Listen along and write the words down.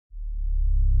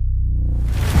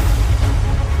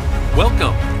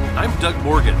Welcome. I'm Doug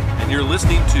Morgan, and you're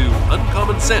listening to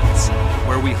Uncommon Sense,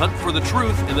 where we hunt for the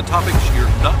truth in the topics you're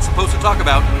not supposed to talk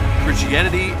about: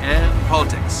 Christianity and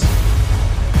politics.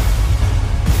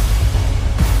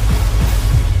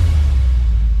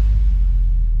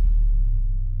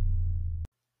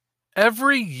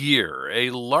 Every year, a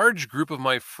large group of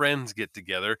my friends get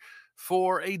together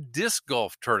for a disc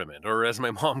golf tournament, or as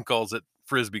my mom calls it,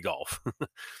 frisbee golf.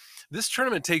 This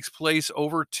tournament takes place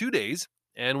over 2 days,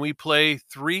 and we play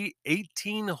three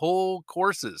 18-hole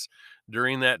courses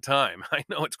during that time. I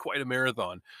know it's quite a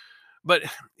marathon, but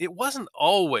it wasn't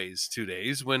always 2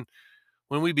 days. When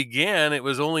we began, it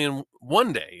was only in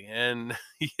one day, and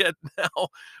yet now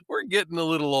we're getting a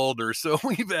little older, so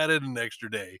we've added an extra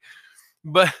day.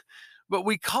 But but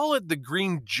we call it the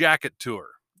Green Jacket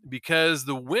Tour because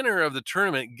the winner of the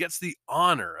tournament gets the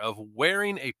honor of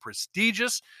wearing a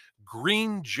prestigious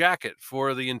green jacket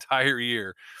for the entire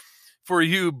year. For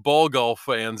you ball golf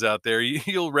fans out there,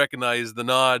 you'll recognize the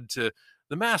nod to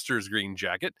the Masters green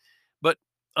jacket. But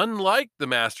unlike the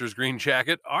Masters green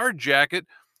jacket, our jacket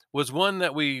was one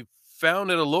that we found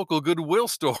at a local Goodwill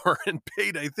store and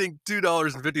paid, I think,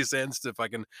 $2.50, if I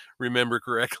can remember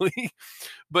correctly.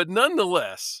 But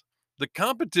nonetheless, the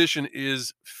competition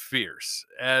is fierce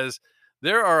as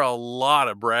there are a lot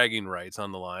of bragging rights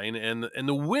on the line, and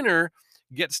the winner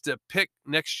gets to pick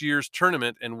next year's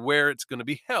tournament and where it's going to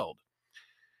be held.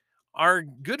 Our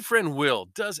good friend Will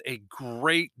does a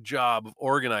great job of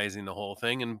organizing the whole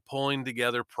thing and pulling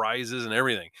together prizes and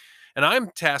everything. And I'm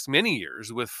tasked many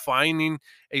years with finding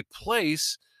a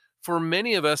place for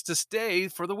many of us to stay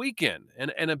for the weekend.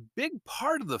 And a big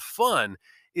part of the fun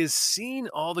is seeing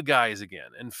all the guys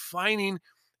again and finding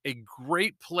a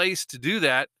great place to do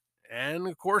that. And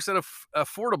of course, at an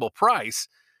affordable price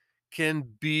can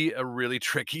be a really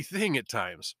tricky thing at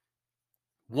times.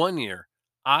 One year,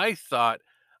 I thought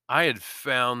I had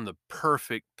found the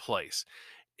perfect place.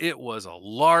 It was a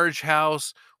large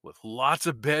house with lots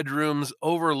of bedrooms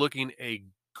overlooking a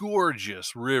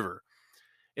gorgeous river.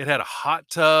 It had a hot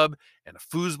tub and a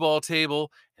foosball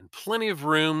table and plenty of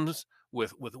rooms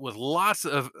with lots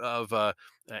of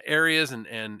areas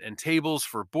and tables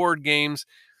for board games,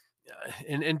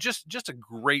 and just a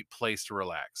great place to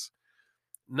relax.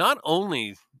 Not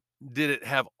only did it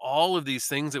have all of these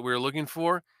things that we were looking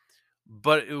for,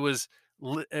 but it was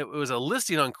a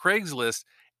listing on Craigslist,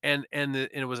 and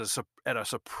it was at a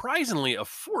surprisingly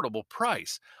affordable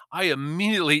price. I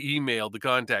immediately emailed the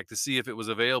contact to see if it was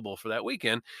available for that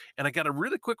weekend, and I got a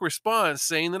really quick response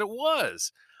saying that it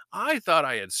was. I thought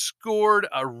I had scored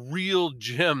a real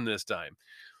gem this time,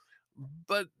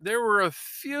 but there were a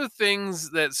few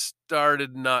things that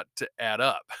started not to add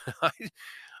up.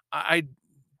 I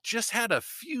just had a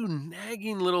few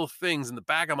nagging little things in the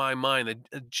back of my mind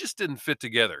that just didn't fit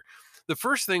together. The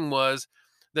first thing was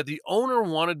that the owner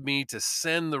wanted me to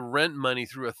send the rent money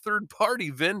through a third party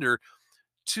vendor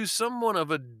to someone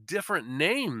of a different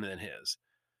name than his.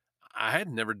 I had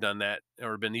never done that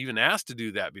or been even asked to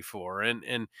do that before.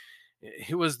 And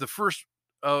it was the first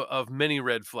of many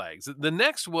red flags. The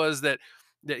next was that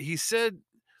he said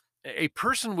a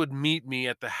person would meet me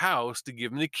at the house to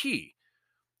give me the key.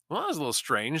 Well, that was a little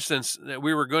strange since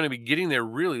we were going to be getting there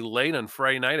really late on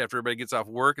Friday night after everybody gets off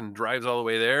work and drives all the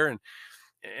way there,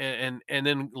 and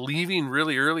then leaving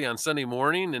really early on Sunday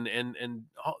morning,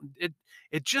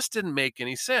 it just didn't make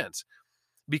any sense.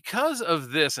 Because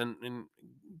of this, and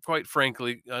quite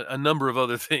frankly, a number of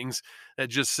other things that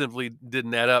just simply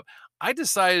didn't add up, I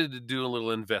decided to do a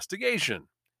little investigation,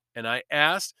 and I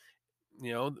asked,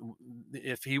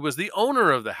 if he was the owner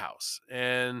of the house.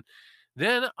 And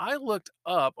then I looked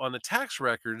up on the tax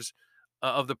records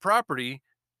of the property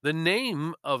the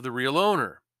name of the real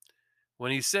owner.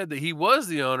 When he said that he was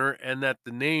the owner and that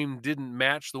the name didn't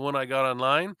match the one I got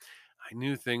online, I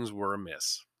knew things were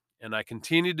amiss. And I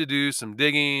continued to do some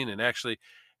digging and actually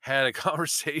had a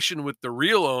conversation with the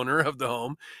real owner of the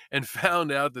home and found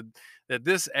out that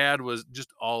this ad was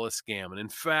just all a scam. And in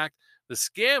fact, the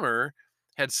scammer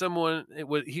had someone,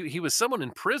 he was someone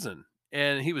in prison,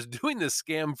 and he was doing this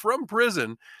scam from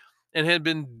prison and had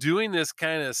been doing this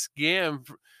kind of scam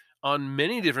on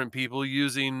many different people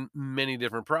using many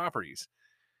different properties.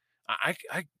 I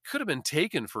could have been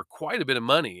taken for quite a bit of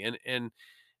money, and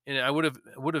I would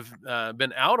have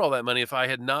been out all that money if I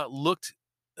had not looked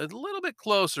a little bit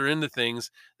closer into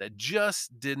things that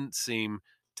just didn't seem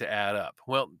to add up.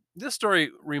 Well, this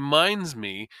story reminds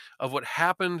me of what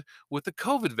happened with the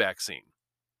COVID vaccine.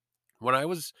 When I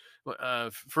was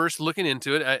first looking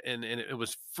into it, and it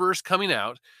was first coming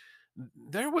out,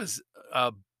 there was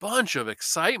a bunch of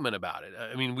excitement about it.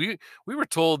 I mean, we were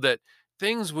told that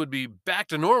things would be back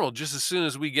to normal just as soon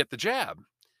as we get the jab.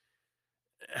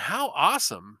 How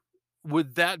awesome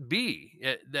would that be?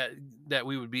 That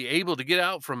we would be able to get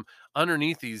out from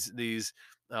underneath these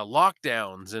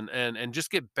lockdowns and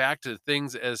just get back to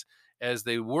things as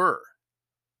they were.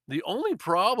 The only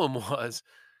problem was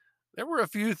there were a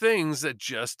few things that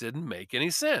just didn't make any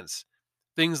sense.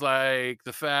 Things like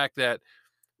the fact that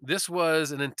this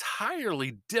was an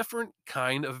entirely different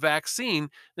kind of vaccine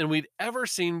than we'd ever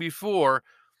seen before,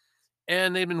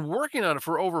 and they'd been working on it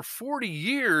for over 40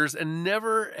 years and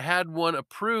never had one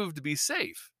approved to be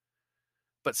safe.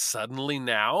 But suddenly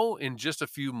now, in just a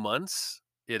few months,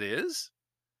 it is?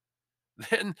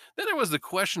 Then there was the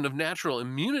question of natural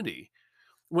immunity.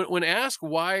 When asked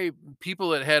why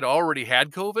people that had already had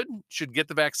COVID should get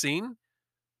the vaccine,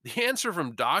 the answer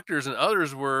from doctors and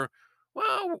others were,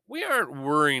 well, we aren't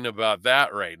worrying about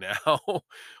that right now.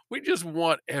 We just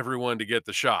want everyone to get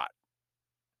the shot.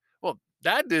 Well,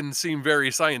 that didn't seem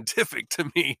very scientific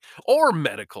to me or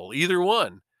medical, either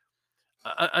one.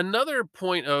 Another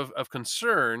point of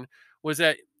concern was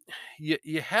that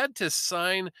you had to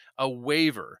sign a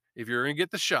waiver if you're going to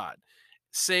get the shot,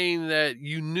 saying that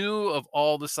you knew of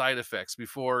all the side effects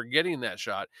before getting that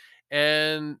shot,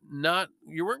 and not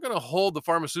you weren't going to hold the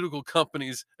pharmaceutical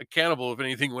companies accountable if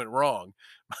anything went wrong.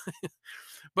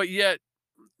 But yet,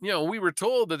 we were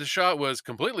told that the shot was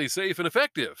completely safe and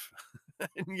effective.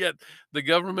 And yet the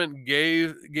government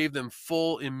gave them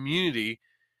full immunity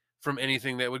from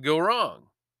anything that would go wrong.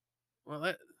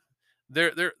 Well,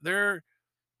 there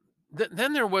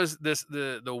then there was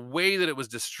the way that it was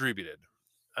distributed.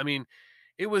 I mean,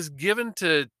 it was given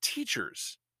to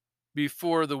teachers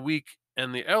before the weak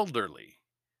and the elderly.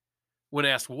 When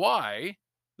asked why,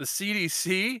 the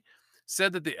CDC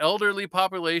said that the elderly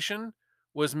population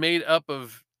was made up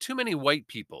of too many white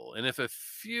people, and if a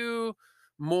few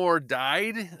more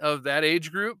died of that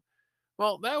age group,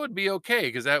 well, that would be okay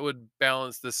because that would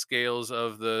balance the scales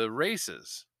of the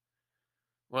races.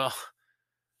 Well,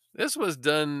 this was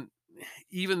done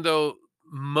even though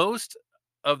most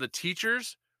of the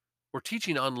teachers were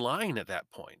teaching online at that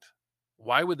point.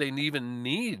 Why would they even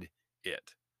need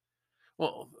it?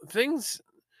 Well, things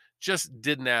just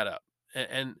didn't add up,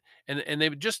 and they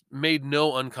just made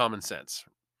no uncommon sense.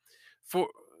 For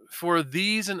for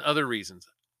these and other reasons,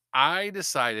 I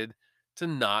decided to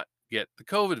not get the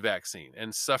COVID vaccine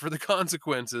and suffer the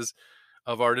consequences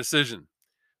of our decision,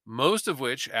 most of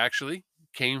which actually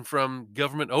came from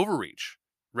government overreach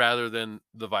rather than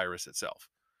the virus itself.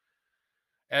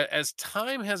 As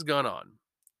time has gone on,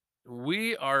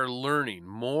 we are learning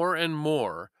more and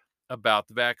more about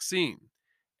the vaccine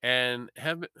and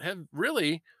have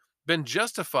really been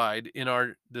justified in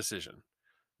our decision.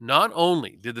 Not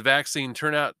only did the vaccine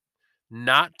turn out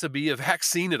not to be a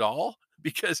vaccine at all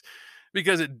because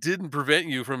it didn't prevent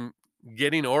you from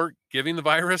getting or giving the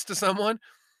virus to someone,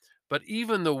 but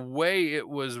even the way it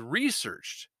was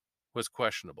researched was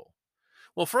questionable.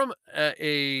 Well, from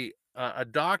a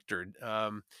doctor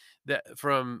that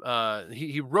from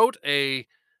he wrote a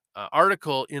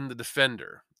article in the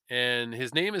Defender, and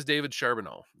his name is David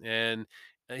Charbonneau, and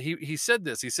he said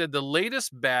this. He said the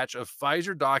latest batch of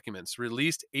Pfizer documents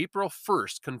released April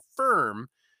 1st confirm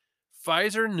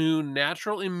Pfizer knew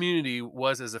natural immunity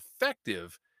was as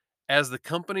effective as the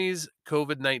company's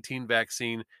COVID-19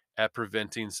 vaccine at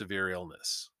preventing severe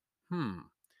illness.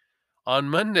 On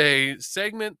Monday,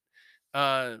 segment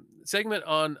on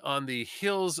the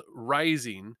Hills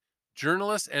Rising,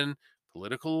 journalist and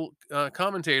political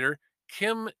commentator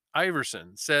Kim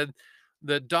Iverson said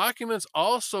the documents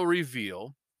also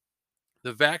reveal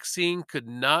the vaccine could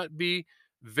not be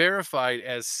verified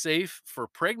as safe for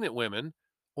pregnant women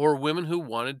or women who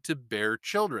wanted to bear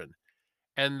children,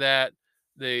 and that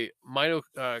the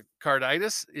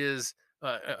myocarditis is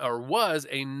or was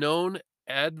a known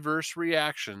adverse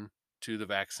reaction to the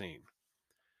vaccine.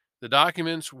 The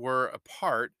documents were a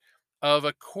part of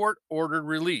a court ordered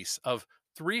release of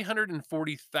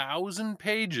 340,000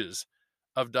 pages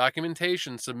of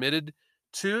documentation submitted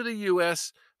to the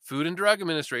U.S. Food and Drug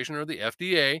Administration, or the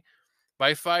FDA,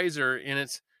 by Pfizer in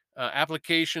its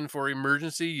application for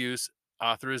emergency use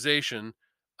authorization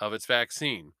of its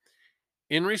vaccine.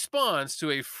 In response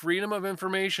to a Freedom of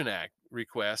Information Act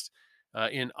request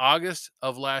in August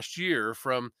of last year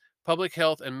from Public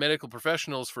Health and Medical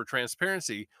Professionals for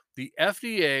Transparency, the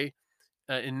FDA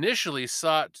initially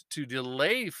sought to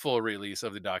delay full release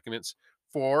of the documents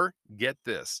for, get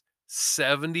this,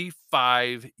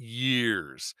 75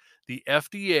 years. The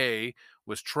FDA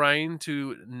was trying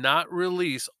to not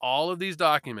release all of these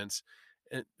documents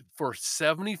for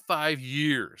 75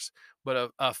 years,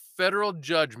 but a federal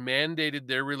judge mandated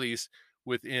their release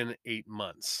within 8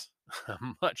 months. A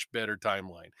much better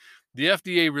timeline. The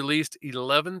FDA released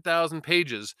 11,000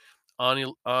 pages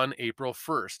on April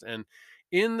 1st. And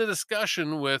in the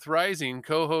discussion with Rising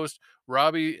co-host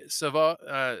Robbie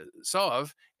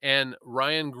Sov and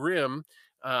Ryan Grimm,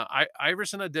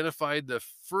 Iverson identified the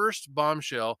first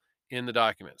bombshell in the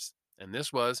documents, and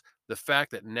this was the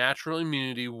fact that natural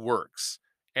immunity works,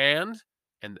 and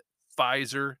and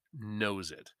Pfizer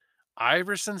knows it.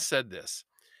 Iverson said this: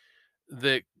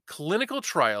 the clinical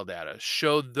trial data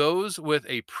showed those with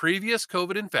a previous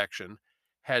COVID infection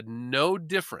had no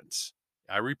difference.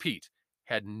 I repeat,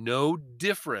 had no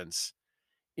difference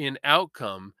in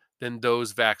outcome than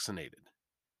those vaccinated.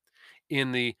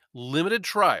 In the limited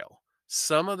trial,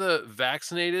 none of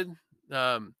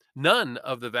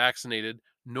the vaccinated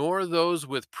nor those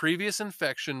with previous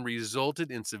infection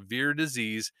resulted in severe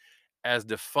disease as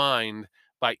defined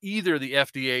by either the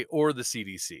FDA or the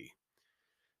CDC.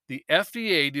 The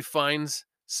FDA defines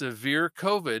severe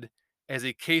COVID as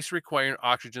a case requiring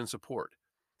oxygen support.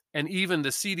 And even the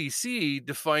CDC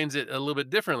defines it a little bit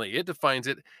differently. It defines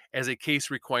it as a case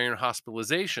requiring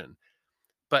hospitalization.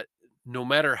 But no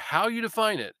matter how you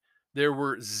define it, there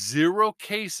were 0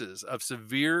 cases of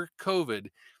severe COVID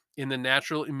in the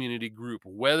natural immunity group,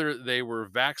 whether they were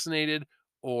vaccinated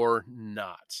or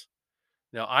not.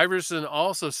 Now, Iverson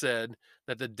also said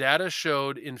that the data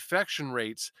showed infection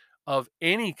rates of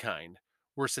any kind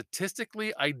were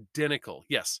statistically identical.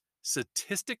 Yes,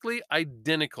 statistically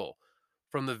identical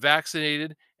from the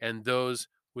vaccinated and those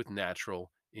with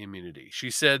natural immunity.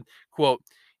 She said, quote,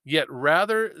 yet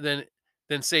rather than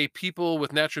say people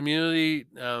with natural immunity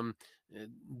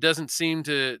doesn't seem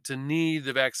to need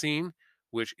the vaccine,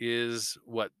 which is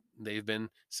what they've been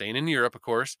saying in Europe, of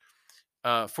course.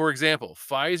 For example,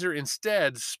 Pfizer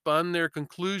instead spun their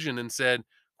conclusion and said,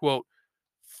 quote,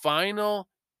 final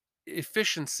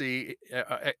effectivency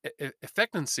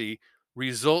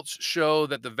results show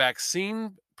that the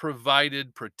vaccine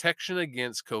provided protection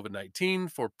against COVID-19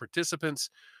 for participants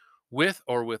with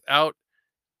or without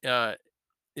uh,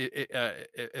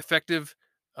 effective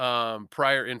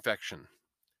prior infection.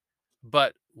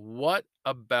 But what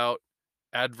about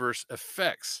adverse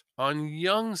effects on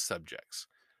young subjects?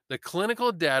 The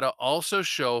clinical data also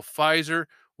show Pfizer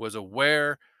was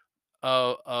aware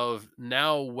of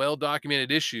now well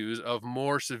documented issues of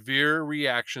more severe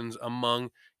reactions among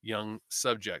young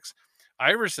subjects.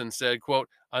 Iverson said, quote,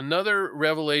 another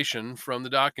revelation from the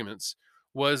documents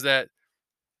was that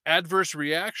adverse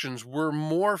reactions were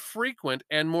more frequent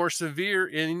and more severe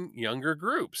in younger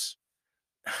groups.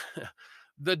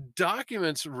 The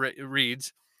documents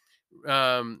reads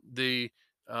the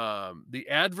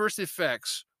adverse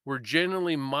effects were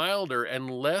generally milder and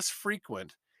less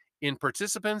frequent in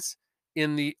participants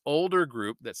in the older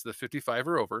group, that's the 55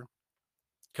 or over,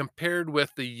 compared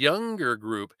with the younger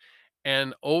group,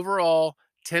 and overall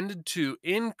tended to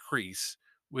increase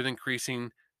with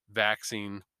increasing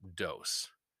vaccine dose.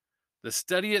 The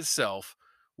study itself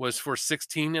was for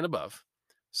 16 and above.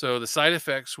 So the side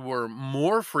effects were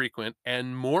more frequent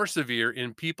and more severe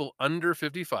in people under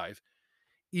 55,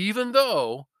 even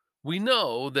though we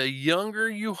know the younger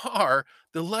you are,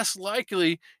 the less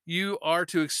likely you are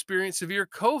to experience severe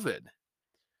COVID.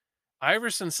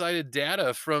 Iverson cited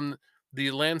data from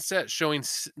the Lancet showing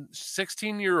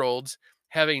 16-year-olds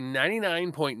have a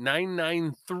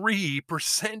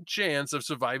 99.993% chance of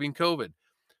surviving COVID.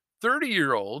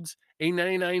 30-year-olds, a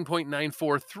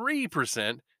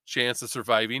 99.943% chance of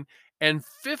surviving, and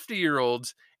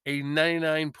 50-year-olds, a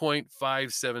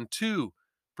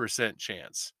 99.572%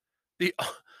 chance. The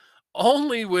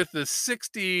only with the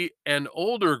 60 and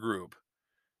older group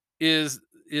is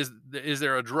is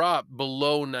there a drop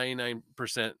below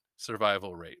 99%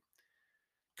 survival rate.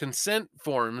 Consent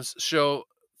forms show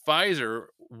Pfizer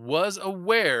was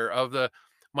aware of the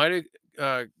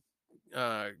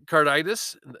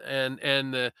mitocarditis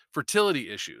and the fertility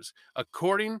issues.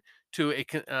 According to a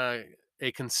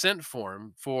consent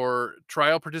form for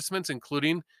trial participants,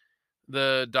 including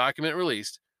the document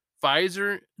released,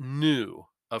 Pfizer knew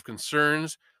of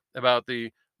concerns about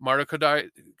the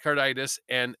myocarditis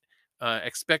and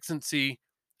expectancy,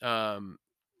 um,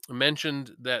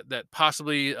 mentioned that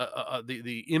possibly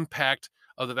the impact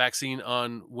of the vaccine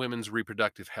on women's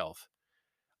reproductive health.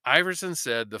 Iverson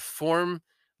said the form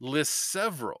lists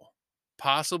several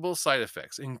possible side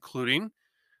effects, including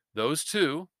those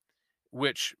two,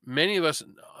 which many of us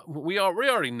we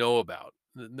already know about.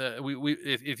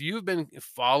 If you've been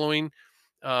following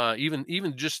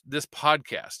even just this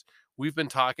podcast, we've been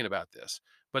talking about this.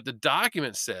 But the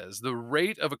document says the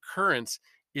rate of occurrence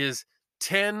is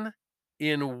 10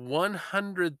 in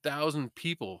 100,000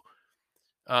 people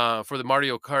for the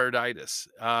myocarditis.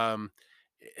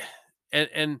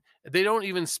 And they don't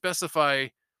even specify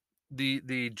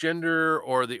the gender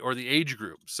or the age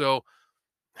group. So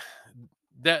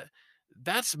that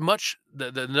that's much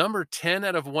the number 10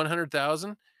 out of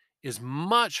 100,000 is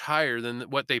much higher than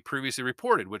what they previously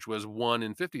reported, which was 1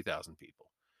 in 50,000 people.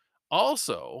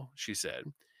 Also, she said,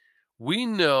 we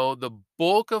know the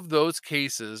bulk of those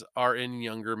cases are in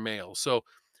younger males. So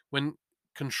when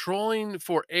controlling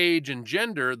for age and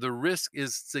gender, the risk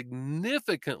is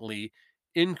significantly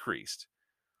increased.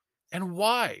 And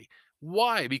why?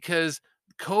 Why? Because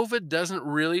COVID doesn't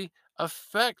really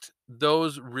affect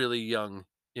those really young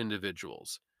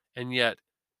individuals. And yet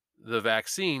the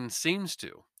vaccine seems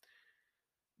to.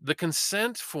 The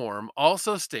consent form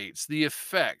also states the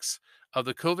effects of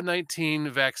the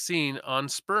COVID-19 vaccine on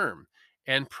sperm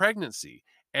and pregnancy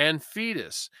and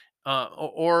fetus,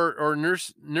 or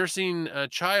nursing a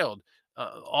child.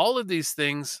 All of these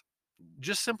things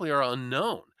just simply are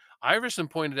unknown. Iverson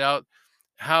pointed out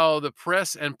how the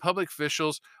press and public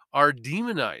officials are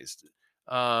demonized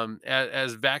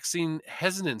as vaccine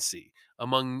hesitancy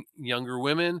among younger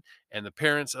women and the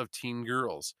parents of teen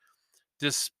girls,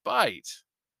 despite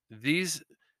these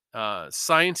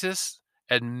scientists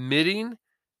admitting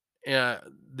uh,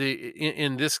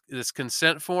 in this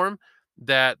consent form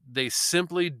that they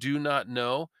simply do not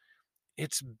know.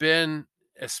 It's been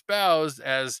espoused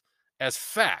as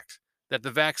fact that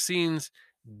the vaccines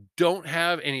don't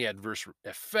have any adverse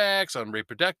effects on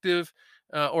reproductive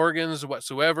organs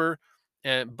whatsoever.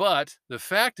 And but the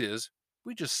fact is,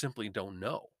 we just simply don't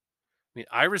know. I mean,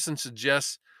 Iverson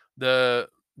suggests the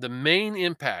the main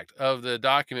impact of the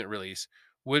document release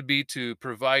would be to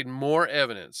provide more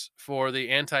evidence for the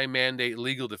anti-mandate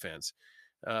legal defense,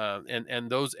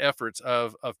 and those efforts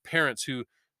of parents who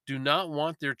do not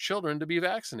want their children to be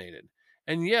vaccinated.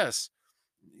 And yes,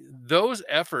 those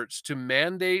efforts to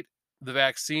mandate the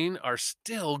vaccine are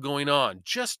still going on.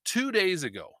 Just 2 days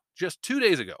ago,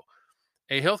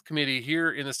 a health committee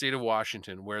here in the state of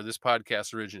Washington, where this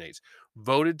podcast originates,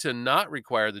 voted to not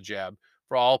require the jab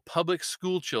for all public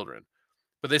school children.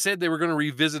 But they said they were going to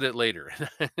revisit it later.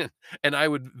 And I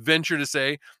would venture to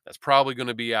say that's probably going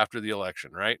to be after the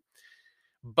election, right?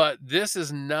 But this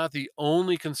is not the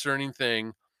only concerning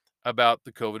thing about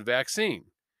the COVID vaccine.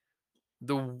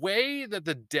 The way that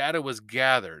the data was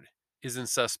gathered is in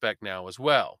suspect now as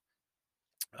well.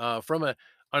 From an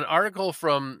article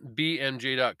from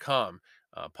BMJ.com,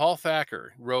 Paul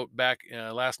Thacker wrote back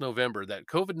last November that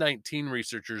COVID-19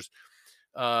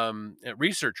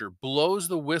 researcher blows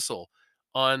the whistle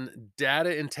on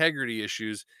data integrity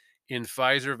issues in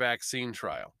Pfizer vaccine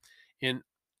trial. In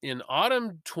in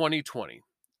autumn 2020,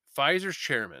 Pfizer's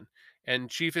chairman and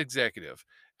chief executive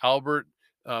Albert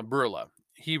Bourla,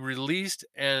 he released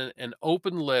an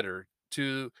open letter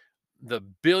to the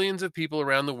billions of people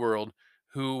around the world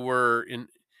who were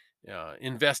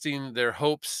investing their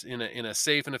hopes in a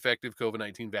safe and effective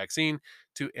COVID-19 vaccine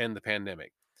to end the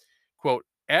pandemic. Quote,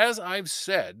 as I've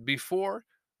said before,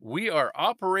 we are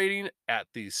operating at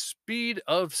the speed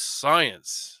of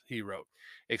science, he wrote,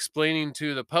 explaining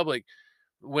to the public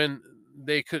when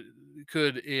they could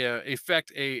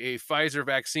effect a Pfizer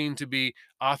vaccine to be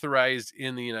authorized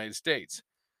in the United States.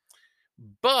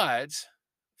 But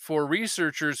for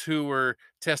researchers who were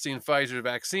testing Pfizer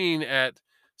vaccine at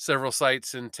several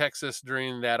sites in Texas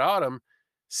during that autumn,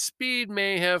 speed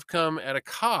may have come at a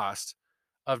cost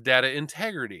of data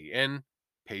integrity and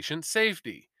patient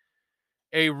safety.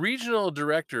 A regional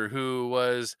director who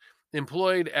was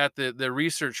employed at the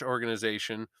research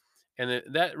organization, and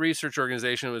that research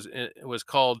organization was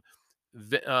called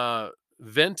Ventavia,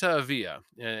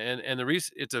 and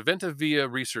it's a Ventavia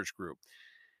research group,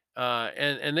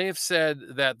 and they have said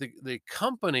that the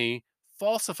company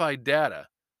falsified data,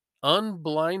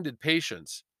 unblinded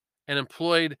patients, and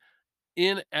employed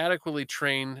inadequately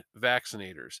trained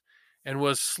vaccinators, and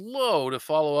was slow to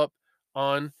follow up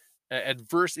on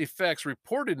adverse effects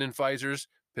reported in Pfizer's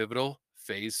pivotal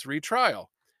phase 3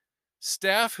 trial.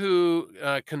 Staff who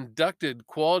conducted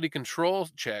quality control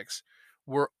checks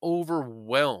were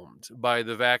overwhelmed by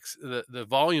the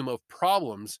volume of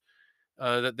problems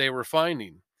that they were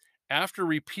finding. After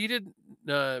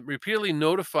repeatedly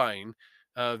notifying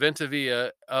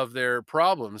Ventavia of their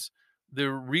problems,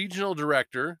 the regional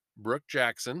director, Brooke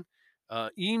Jackson,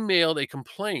 emailed a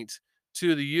complaint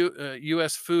to the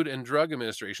U.S. Food and Drug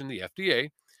Administration, the FDA,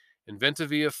 and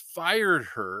Ventavia fired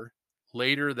her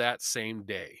later that same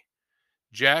day.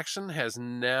 Jackson has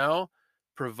now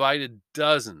provided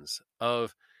dozens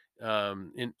of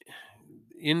in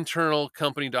internal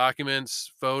company documents,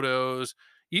 photos,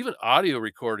 even audio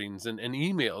recordings and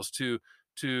emails to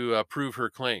to prove her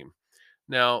claim.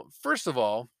 Now, first of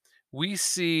all, we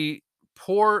see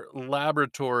poor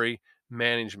laboratory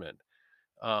management.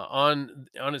 On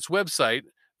its website,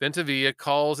 Ventavia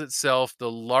calls itself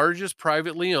the largest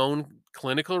privately owned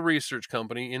clinical research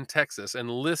company in Texas and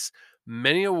lists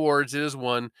many awards it has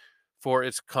won for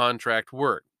its contract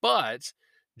work. But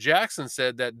Jackson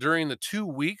said that during the 2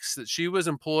 weeks that she was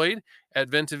employed at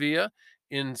Ventavia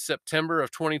in September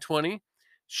of 2020,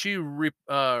 she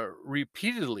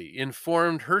repeatedly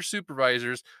informed her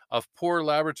supervisors of poor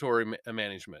laboratory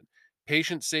management,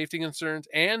 patient safety concerns,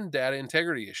 and data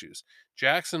integrity issues.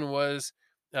 Jackson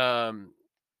um,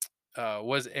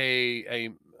 was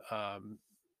um,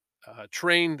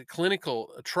 trained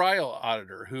clinical trial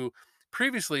auditor who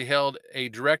previously held a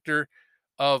director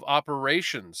of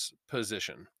operations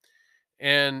position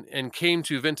and came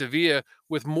to Ventavia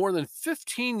with more than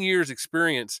 15 years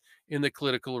experience in the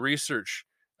clinical research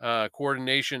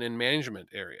coordination and management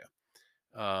area.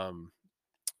 Um,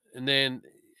 and then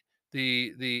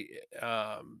the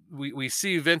we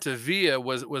see Ventavia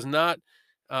was not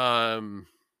um,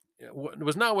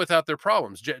 was not without their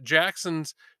problems.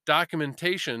 Jackson's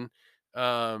documentation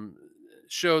um,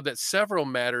 showed that several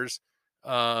matters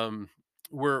um,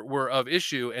 were of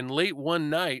issue, and late one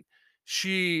night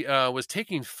she was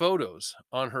taking photos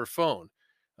on her phone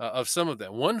of some of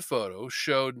them. One photo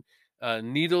showed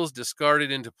needles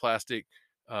discarded into plastic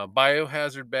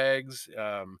biohazard bags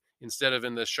instead of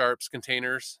in the sharps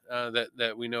containers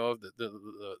that we know of,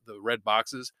 the red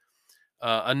boxes.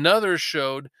 Another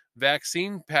showed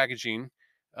vaccine packaging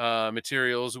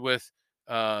materials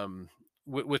um,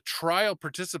 with trial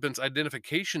participants'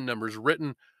 identification numbers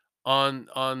written on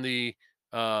the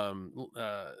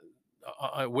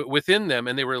within them,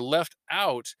 and they were left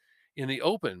out in the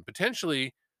open,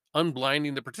 potentially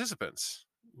unblinding the participants,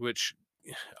 which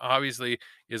obviously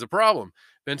is a problem.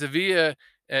 Ventavia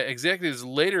executives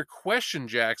later questioned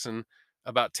Jackson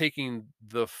about taking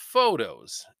the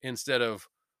photos instead of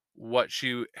what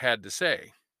she had to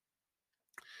say.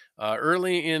 Uh,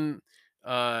 early in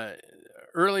uh,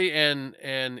 early and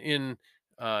in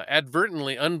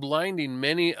advertently unblinding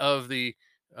many of the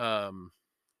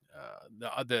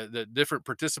different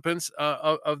participants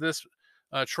of this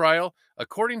trial,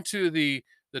 according to the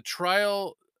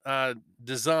trial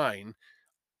design.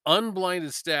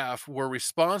 Unblinded staff were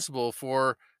responsible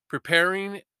for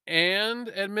preparing and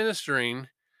administering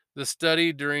the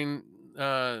study during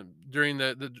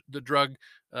the drug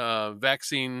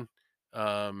vaccine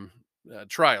um,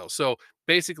 trial. So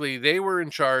basically, they were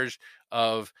in charge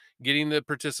of getting the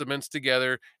participants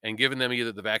together and giving them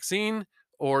either the vaccine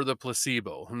or the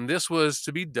placebo. And this was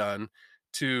to be done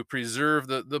to preserve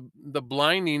the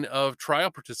blinding of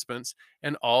trial participants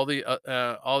and all the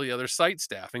other site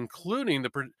staff, including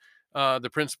the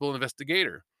principal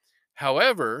investigator.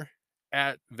 However,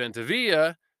 at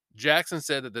Ventavia, Jackson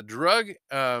said that the drug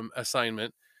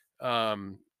assignment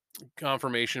um,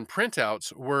 confirmation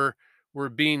printouts were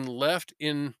being left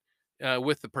in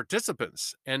with the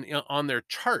participants and on their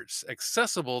charts,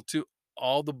 accessible to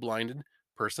all the blinded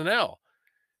personnel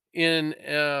in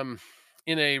um,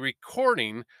 in a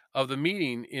recording of the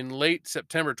meeting in late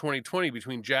September 2020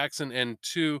 between Jackson and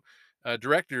two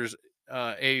directors.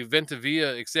 A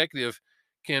Ventavia executive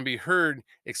can be heard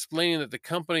explaining that the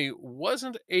company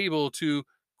wasn't able to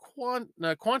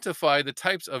quantify the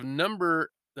types of number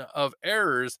of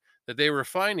errors that they were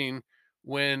finding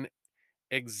when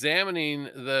examining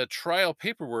the trial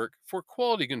paperwork for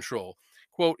quality control.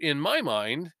 Quote, in my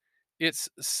mind, it's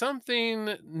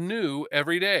something new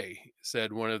every day,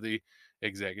 said one of the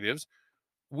executives.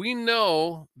 We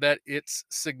know that it's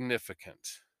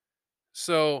significant.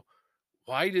 So,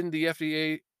 why didn't the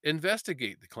FDA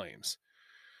investigate the claims?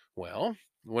 Well,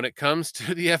 when it comes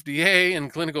to the FDA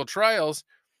and clinical trials,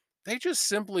 they just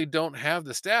simply don't have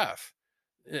the staff.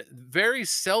 Very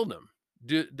seldom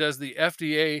does the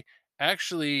FDA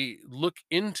actually look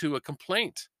into a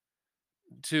complaint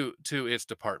to its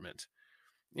department.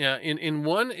 Yeah, in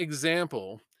one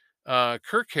example,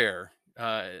 Kirkcare,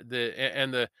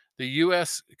 the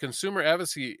U.S. consumer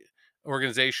advocacy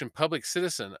organization Public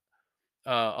Citizen,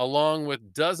 along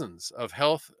with dozens of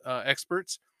health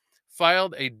experts,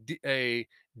 filed a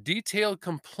detailed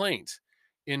complaint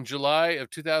in July of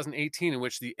 2018 in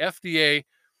which with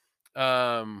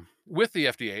the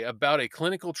FDA about a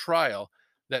clinical trial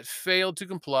that failed to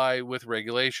comply with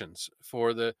regulations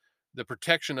for the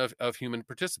protection of human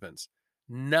participants.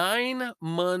 9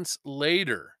 months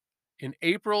later, in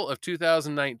April of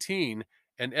 2019,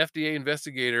 an FDA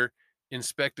investigator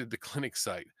inspected the clinic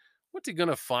site. What's he going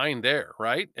to find there,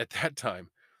 right? At that time,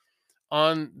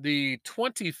 on the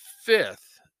 25th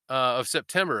of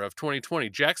September of 2020,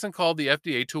 Jackson called the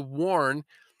FDA to warn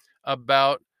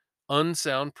about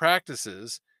unsound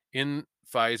practices in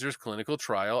Pfizer's clinical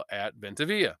trial at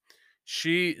Ventavia.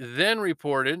 She then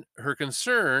reported her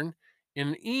concern in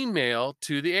an email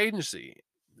to the agency.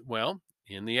 Well,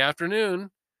 in the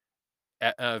afternoon,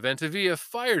 Ventavia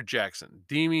fired Jackson,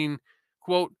 deeming,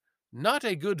 quote, not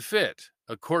a good fit,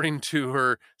 according to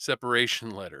her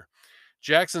separation letter.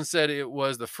 Jackson said it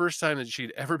was the first time that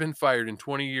she'd ever been fired in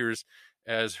 20 years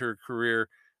as her career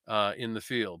in the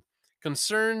field.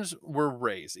 Concerns were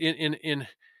raised in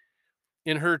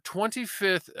her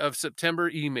 25th of September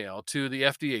email to the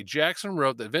FDA. Jackson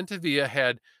wrote that Ventavia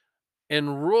had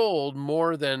enrolled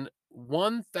more than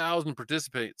 1,000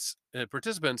 participants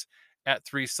at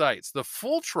 3 sites. The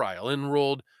full trial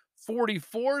enrolled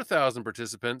 44,000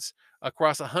 participants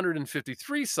across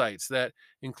 153 sites that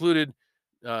included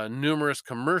numerous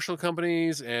commercial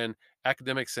companies and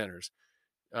academic centers.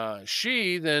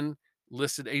 She then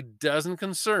listed a dozen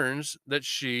concerns that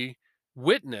she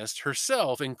witnessed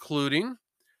herself, including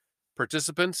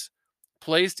participants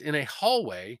placed in a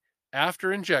hallway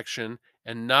after injection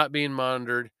and not being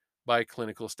monitored by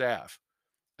clinical staff,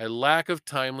 a lack of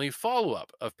timely follow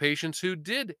up of patients who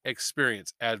did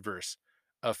experience adverse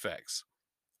effects,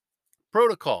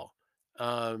 protocol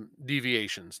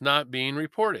deviations not being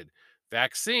reported,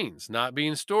 vaccines not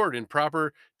being stored in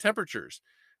proper temperatures,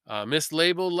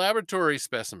 mislabeled laboratory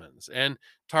specimens, and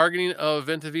targeting of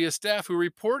Ventavia staff who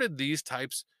reported these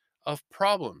types of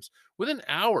problems. Within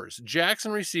hours,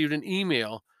 Jackson received an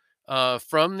email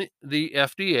from the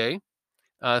FDA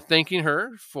thanking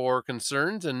her for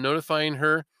concerns and notifying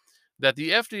her that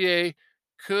the FDA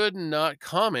could not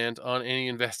comment on any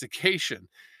investigation.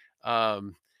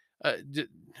 Um,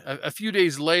 a few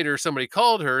days later, somebody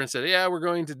called her and said, "Yeah, we're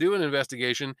going to do an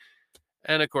investigation."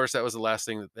 And of course, that was the last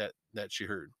thing that she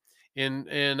heard. In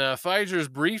Pfizer's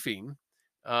briefing,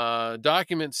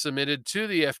 documents submitted to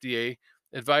the FDA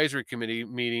advisory committee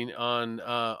meeting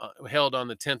held on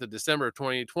the 10th of December of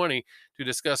 2020 to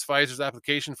discuss Pfizer's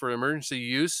application for emergency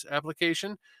use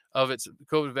application of its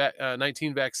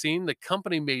COVID-19 vaccine. The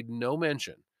company made no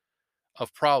mention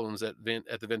of problems at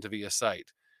the Ventavia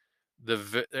site.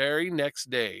 The very next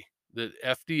day, the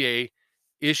FDA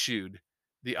issued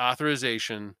the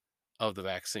authorization of the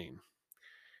vaccine.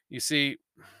 You see,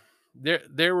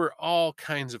 there were all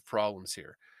kinds of problems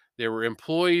here. There were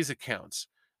employees' accounts,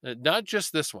 not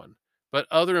just this one, but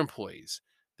other employees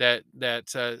that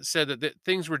said that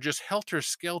things were just helter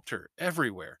skelter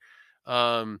everywhere.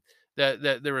 Um,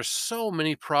 that there were so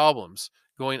many problems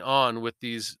going on with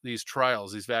these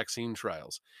trials, these vaccine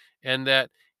trials, and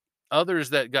that others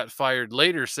that got fired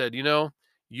later said,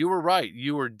 you were right.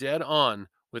 You were dead on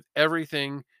with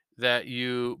everything that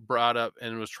you brought up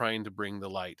and was trying to bring the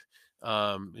light,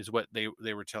 is what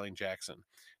they were telling Jackson.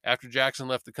 After Jackson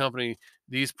left the company,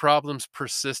 these problems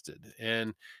persisted.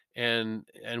 And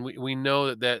we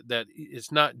know that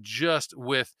it's not just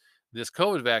with this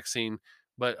COVID vaccine,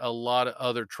 but a lot of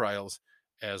other trials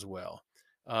as well.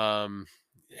 Um,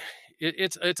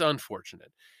 it's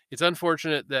unfortunate. It's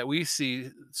unfortunate that we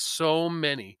see so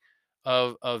many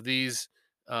of these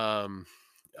um,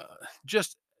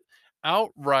 just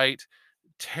outright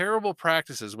terrible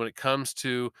practices when it comes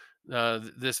to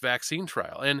this vaccine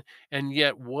trial. And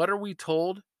yet, what are we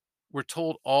told? We're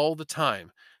told all the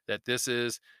time that this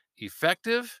is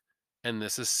effective and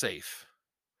this is safe.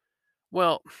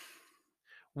 Well,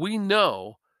 we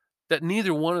know that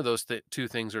neither one of those two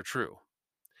things are true.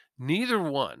 Neither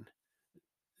one.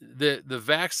 The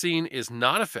vaccine is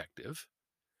not effective.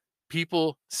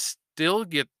 People still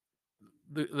get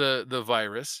the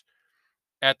virus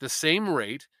at the same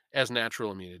rate as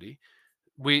natural immunity.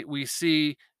 We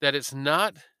see that it's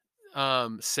not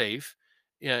safe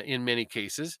in many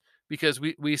cases because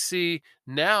we see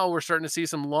now we're starting to see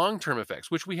some long-term effects,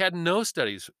 which we had no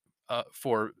studies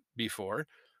for before.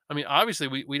 I mean, obviously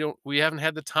we haven't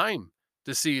had the time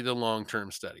to see the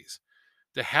long-term studies,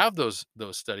 to have those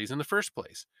studies in the first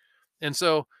place. And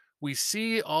so we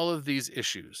see all of these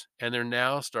issues and they're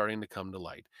now starting to come to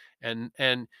light. And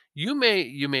you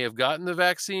may have gotten the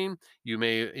vaccine, you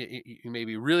may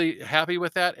be really happy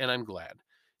with that, and I'm glad.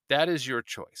 That is your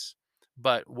choice.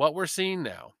 But what we're seeing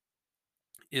now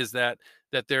is that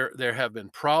there have been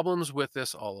problems with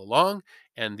this all along,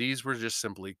 and these were just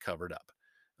simply covered up.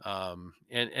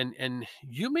 And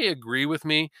you may agree with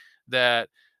me that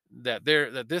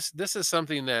this is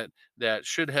something that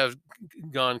should have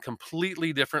gone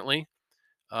completely differently,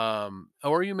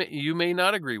 or you may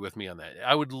not agree with me on that.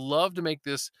 I would love to make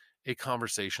this a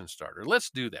conversation starter. Let's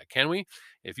do that, can we?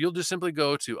 If you'll just simply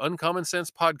go to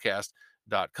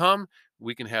uncommonsensepodcast.com,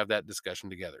 we can have that discussion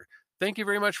together. Thank you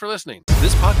very much for listening.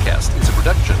 This podcast is a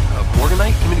production of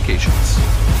Morganite Communications.